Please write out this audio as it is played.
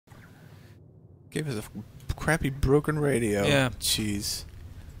Gave us a crappy broken radio. Yeah. Jeez.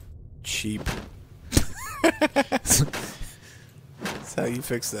 Cheap. That's how you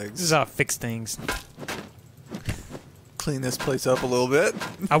fix things. This is how I fix things. Clean this place up a little bit.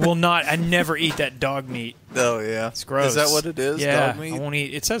 I will not. I never eat that dog meat. Oh, yeah. It's gross. Is that what it is? Yeah. Dog meat? I won't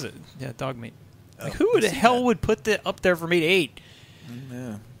eat. It says it. Yeah, dog meat. Oh, Like, who the hell would put that up there for me to eat?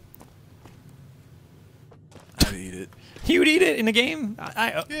 Yeah. I'd eat it. You would eat it in a game?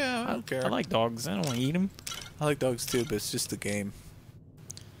 Yeah, I don't care. I like dogs. I don't want to eat them. I like dogs too, but it's just a game.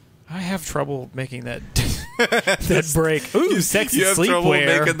 I have trouble making that that break. Ooh, sexy You have trouble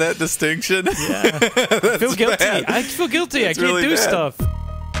sleepwear. making that distinction? Yeah. I feel guilty. bad. I feel guilty. That's I can't really do bad. stuff.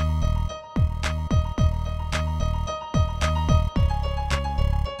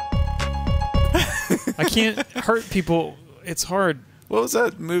 I can't hurt people. It's hard. What was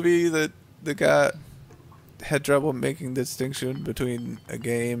that movie that the guy had trouble making the distinction between a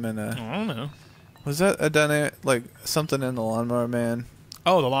game and a... I don't know. Was that a dynamic, like something in the Lawnmower Man?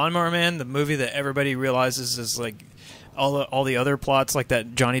 Oh, the Lawnmower Man, the movie that everybody realizes is like all the other plots, like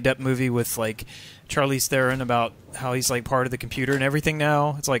that Johnny Depp movie with like Charlize Theron about how he's like part of the computer and everything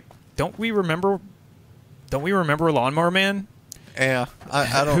now. It's like, don't we remember Lawnmower Man? Yeah,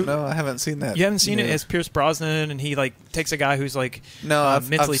 I don't know. I haven't seen that. You haven't seen it? It's Pierce Brosnan, and he like takes a guy who's like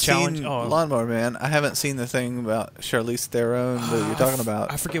mentally I've challenged. seen Oh, Lawnmower Man. I haven't seen the thing about Charlize Theron that you're talking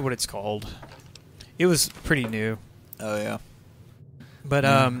about. I forget what it's called. It was pretty new. Oh yeah. But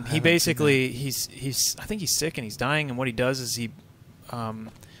I he haven't basically he's I think he's sick and he's dying, and what he does is he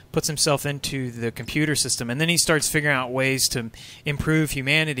puts himself into the computer system, and then he starts figuring out ways to improve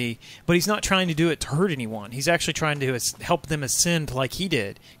humanity, but he's not trying to do it to hurt anyone. He's actually trying to help them ascend like he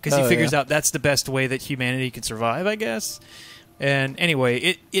did, because he figures out that's the best way that humanity can survive, I guess. And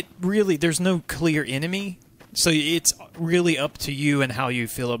anyway, it really, there's no clear enemy, so it's really up to you and how you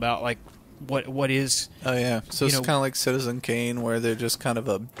feel about like what is. Oh yeah. So it's kind of like Citizen Kane, where they're just kind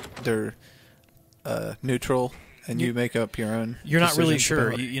of they're neutral. And you make up your own. You're not really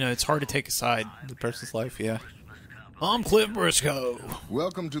sure. You know, it's hard to take a side. The person's life, yeah. I'm Cliff Briscoe.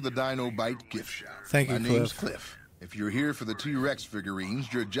 Welcome to the Dinobyte gift shop. Thank you, My name's Cliff. If you're here for the T-Rex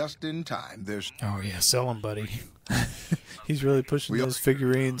figurines, you're just in time. There's... Oh, yeah, sell them, buddy. He's really pushing those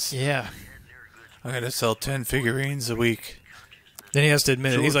figurines. Yeah. I'm going to sell 10 figurines a week. Then he has to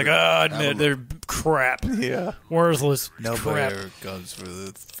admit it. He's like, I admit they're crap. Yeah. Worthless Nobody crap. ever goes for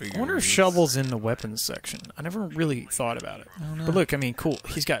the figurines. I wonder if Shovel's in the weapons section. I never really thought about it. I don't know. But look, I mean, cool.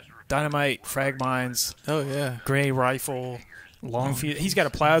 He's got dynamite, frag mines, oh yeah, gray rifle, long fuse. He's got a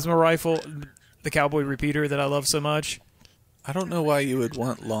plasma rifle, the cowboy repeater that I love so much. I don't know why you would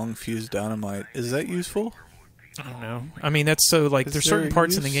want long fuse dynamite. Is that useful? I don't know. I mean, that's so, like, there's certain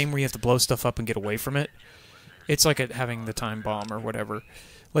parts in the game where you have to blow stuff up and get away from it. It's like having the time bomb or whatever.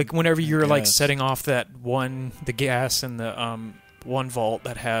 Like, whenever you're, like, setting off the gas in the one vault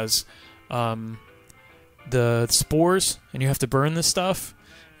that has the spores, and you have to burn this stuff,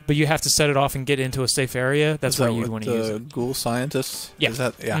 but you have to set it off and get into a safe area, that's where you want to use it. Ghoul scientists? Yeah. Is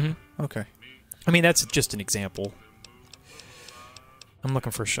that, yeah. Mm-hmm. Okay. I mean, that's just an example. I'm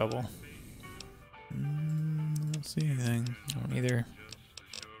looking for a shovel. I don't see anything. I don't either.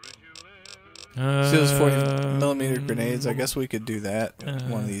 See those 40mm grenades? I guess we could do that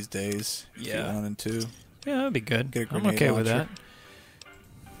one of these days. Yeah. If you wanted to. Yeah, that'd be good. Get a I'm grenade okay with launcher. that.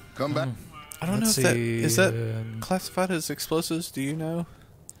 Come back. I don't know if that is that classified as explosives. Do you know,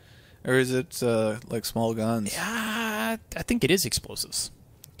 or is it like small guns? Yeah, I think it is explosives.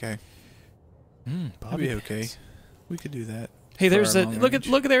 Okay, that'd be okay. We could do that. Hey, there's a look at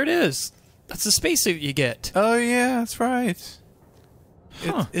there it is. That's the spacesuit you get. Oh yeah, that's right.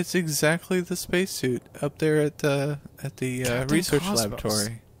 Huh. It's exactly the spacesuit up there at the research Cosmos.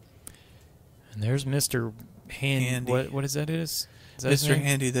 laboratory. And there's Mr. Handy. What is that? Is that his Mr. name?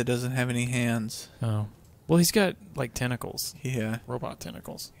 Handy that doesn't have any hands. Oh, well, he's got like tentacles. Yeah, robot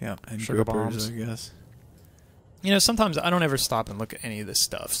tentacles. Yeah, and sugar grippers, bombs. I guess. You know, sometimes I don't ever stop and look at any of this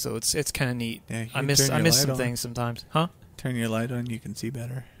stuff, so it's kind of neat. Yeah, I miss some things sometimes. Huh? Turn your light on, you can see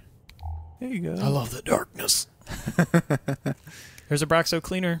better. There you go. I love the darkness. There's a Braxo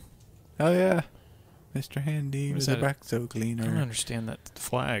cleaner. Oh yeah, Mr. Handy with that? a Braxo cleaner. I don't understand that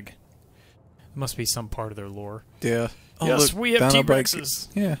flag. It must be some part of their lore. Yeah. Oh, yes, look, we have Dinobyte. T-Rexes.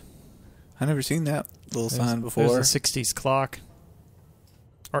 Yeah. I never seen that little sign before. There's a 60s clock.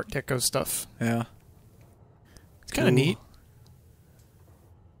 Art Deco stuff. Yeah. It's kind of neat.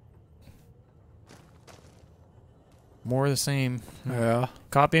 More of the same. Yeah.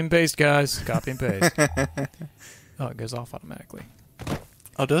 Copy and paste, guys. Copy and paste. Oh, it goes off automatically.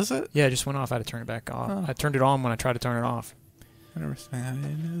 Oh, does it? Yeah, it just went off. I had to turn it back off. Oh. I turned it on when I tried to turn it off. I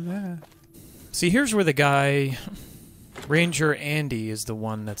didn't know that. See, here's where the guy, Ranger Andy, is the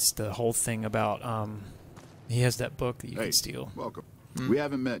one that's the whole thing about. He has that book that you can steal. Welcome. We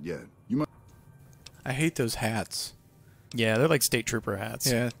haven't met yet. You must. I hate those hats. Yeah, they're like state trooper hats.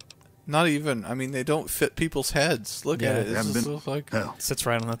 Yeah. Not even. I mean, they don't fit people's heads. Look at it. It just looks like Hell. Sits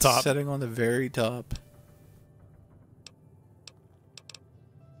right on the top. Setting on the very top.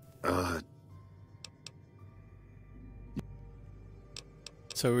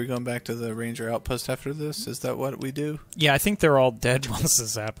 So are we going back to the ranger outpost after this? Is that what we do? Yeah, I think they're all dead once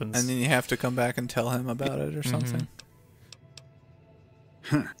this happens. And then you have to come back and tell him about it or something?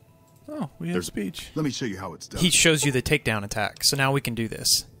 Huh. Oh, we have speech. Let me show you how it's done. He shows you the takedown attack, so now we can do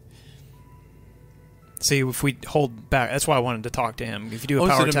this. See, if we hold back, that's why I wanted to talk to him. If you do a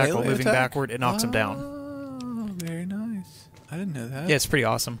power attack while moving backward, it knocks him down. Oh, very nice. I didn't know that. Yeah, it's pretty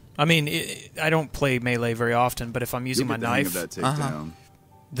awesome. I mean, I don't play melee very often, but if I'm using my knife, that takedown.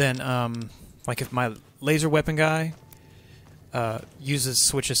 then, like if my laser weapon guy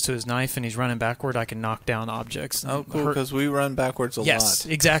switches to his knife and he's running backward, I can knock down objects. Oh, cool, because we run backwards a lot. Yes,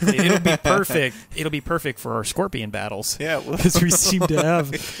 exactly. It'll be perfect. It'll be perfect for our scorpion battles. Yeah, because we seem to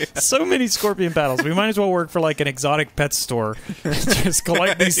have so many scorpion battles. We might as well work for like an exotic pet store. Just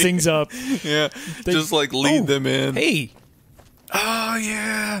collect these things up. Yeah, just like lead them in. Hey. Oh,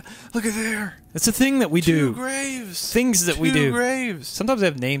 yeah. Look at there. It's a thing that we do. Two graves. Things that we do. Two graves. Sometimes they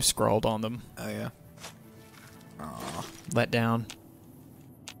have names scrawled on them. Oh, yeah. Let down.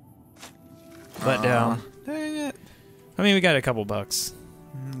 Let down. Dang it. I mean, we got a couple bucks.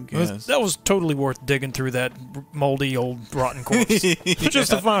 That was totally worth digging through that moldy old rotten corpse.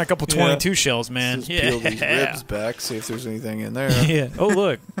 Just to find a couple 22 shells, man. Just peel these ribs back, see if there's anything in there. Yeah. Oh,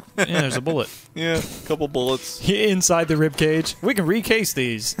 look. Yeah, there's a bullet. Yeah, a couple bullets. Inside the rib cage. We can recase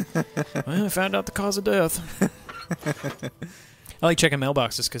these. Well, I found out the cause of death. I like checking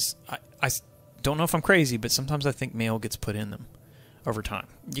mailboxes because I don't know if I'm crazy, but sometimes I think mail gets put in them over time.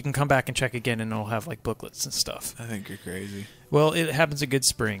 You can come back and check again, and it'll have like booklets and stuff. I think you're crazy. Well, it happens at Good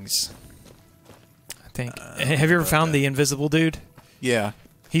Springs, I think. Have you ever found the invisible dude? Yeah.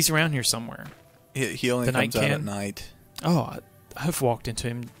 He's around here somewhere. He only comes out at night. Oh, I've walked into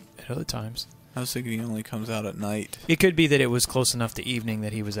him at other times. I was thinking he only comes out at night. It could be that it was close enough to evening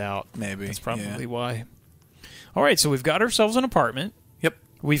that he was out. Maybe. That's probably why. All right, so we've got ourselves an apartment. Yep.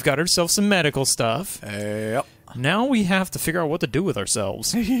 We've got ourselves some medical stuff. Yep. Now we have to figure out what to do with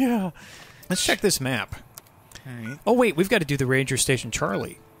ourselves. Yeah. Let's check this map. All right. Oh wait, we've got to do the Ranger Station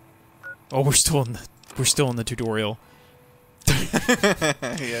Charlie. Oh, we're still in the tutorial. Yeah,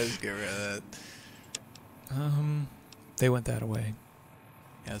 just get rid of that. They went that way.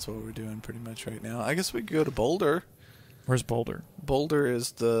 Yeah, that's what we're doing pretty much right now. I guess we could go to Boulder. Where's Boulder? Boulder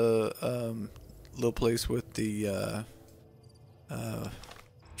is the little place with the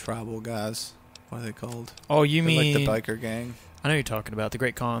tribal guys. What are they called? Oh, you They're mean like the biker gang? I know you're talking about the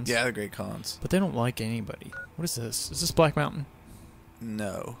Great Khans. Yeah, the Great Khans. But they don't like anybody. What is this? Is this Black Mountain?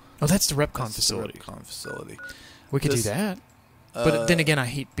 No. Oh, that's the Repcon That's facility. The Repcon facility. We could do that. But then again, I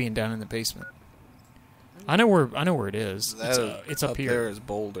hate being down in the basement. I know where it is. It's up here. There is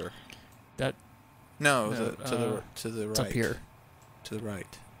Boulder. That no, no, to the right. It's up here. To the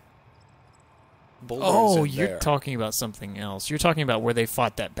right. Boulder Oh, is in you're there. talking about something else. You're talking about where they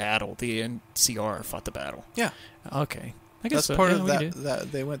fought that battle. The NCR fought the battle. Yeah. Okay. I guess That's part of we can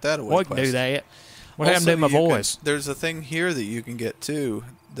that. They went that away. We can do that. What Also, happened to my voice? There's a thing here that you can get too.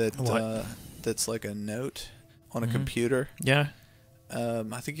 What? That's like a note on a computer. Yeah.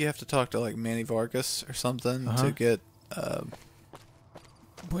 I think you have to talk to like Manny Vargas or something to get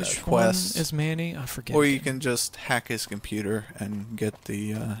Which quests. one is Manny? I forget. Or you can just hack his computer and get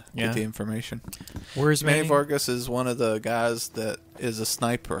the information. Where's Manny Manny? Vargas is one of the guys that is a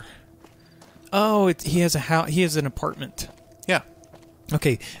sniper. Oh, he has a house. He has an apartment. Yeah.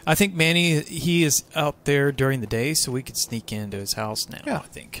 Okay, I think Manny, he is out there during the day, so we could sneak into his house now. Yeah. I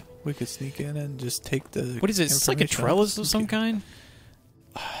think. We could sneak in and just take the. What is it? It's like a trellis of some kind.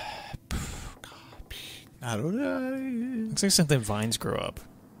 I don't know. Looks like something vines grow up.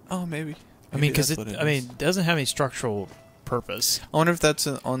 Oh, maybe. I mean, because it doesn't have any structural purpose. I wonder if that's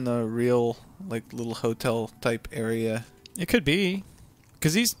on the real, like, little hotel type area. It could be,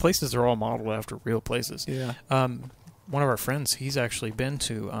 because these places are all modeled after real places. Yeah. One of our friends, he's actually been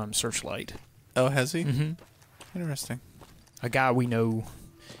to Searchlight. Oh, has he? Mm-hmm. Interesting. A guy we know.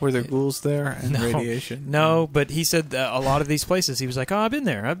 Were there ghouls there and No. radiation? No, but he said that a lot of these places, he was like, "Oh, I've been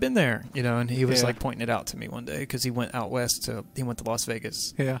there," you know, and he was like pointing it out to me one day because he went out west he went to Las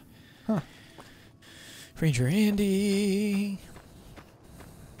Vegas. Yeah. Huh. Ranger Andy,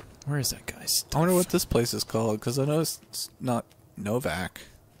 where is that guy? I wonder what this place is called because I know it's not Novak.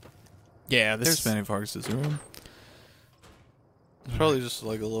 Yeah, There's many Vargas's room. It's probably just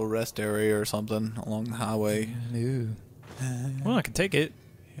like a little rest area or something along the highway. No. Well, I can take it.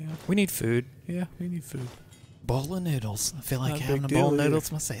 Yeah. We need food. Yeah, we need food. Bowl of noodles. I feel like Not a having a big bowl of deal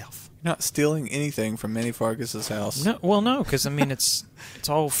noodles myself. You're not stealing anything from Manny Vargas's house. No, well, no, because I mean it's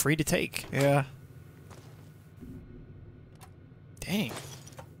all free to take. Yeah. Dang,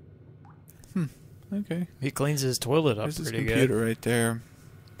 Okay. he cleans his toilet up There's his pretty computer good. right there.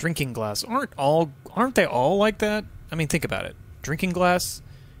 Drinking glass aren't they all like that? I mean, think about it. Drinking glass.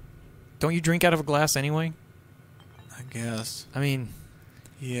 Don't you drink out of a glass anyway? I guess. I mean,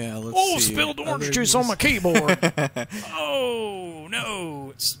 Yeah, let's see. spilled orange Other juice on news. my keyboard. Oh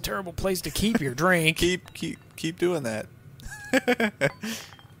no, it's a terrible place to keep your drink. Keep doing that.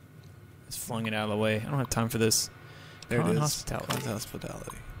 Just flung it out of the way. I don't have time for this. There it Con is. hospitality. Con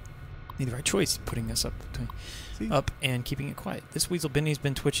hospitality. Made the right choice, putting us up and keeping it quiet. This weasel Benny's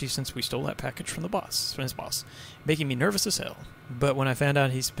been twitchy since we stole that package from his boss, making me nervous as hell. But when I found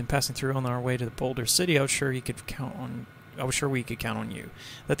out he's been passing through on our way to the Boulder City, I was sure we could count on you.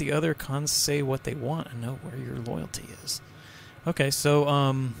 Let the other cons say what they want and know where your loyalty is. Okay,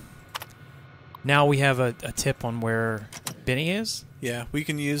 so now we have a tip on where Benny is. Yeah, we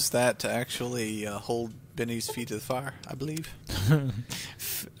can use that to actually hold Benny's feet to the fire, I believe.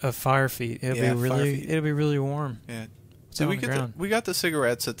 Fire feet. It'll be really warm. Yeah. It's Did on we the get ground. we got the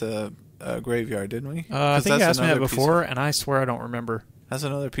cigarettes at the graveyard, didn't we? I 'Cause think you that's asked me that another piece before, and I swear I don't remember. That's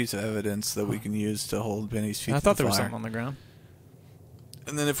another piece of evidence that we can use to hold Benny's feet I to thought the there was fire. something on the ground.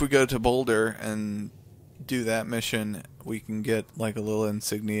 And then if we go to Boulder and do that mission, we can get like a little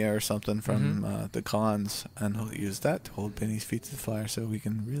insignia or something from the cons, and he'll use that to hold Benny's feet to the fire, so we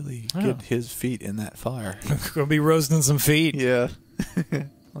can really get his feet in that fire. Gonna be roasting some feet. Yeah.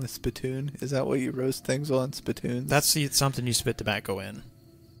 On a spittoon. Is that what you roast things on, spittoons? That's something you spit tobacco in.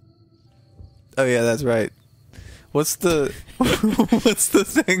 Oh yeah, that's right. What's the what's the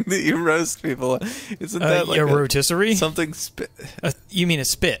thing that you roast people on? Isn't that like a rotisserie? something spit? You mean a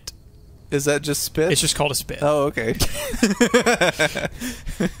spit? Is that just spit? It's just called a spit. Oh, okay.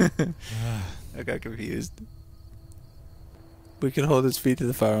 I got confused. We can hold his feet to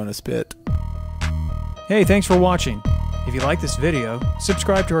the fire on a spit. Hey, thanks for watching. If you like this video,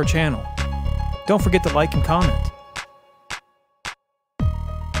 subscribe to our channel. Don't forget to like and comment.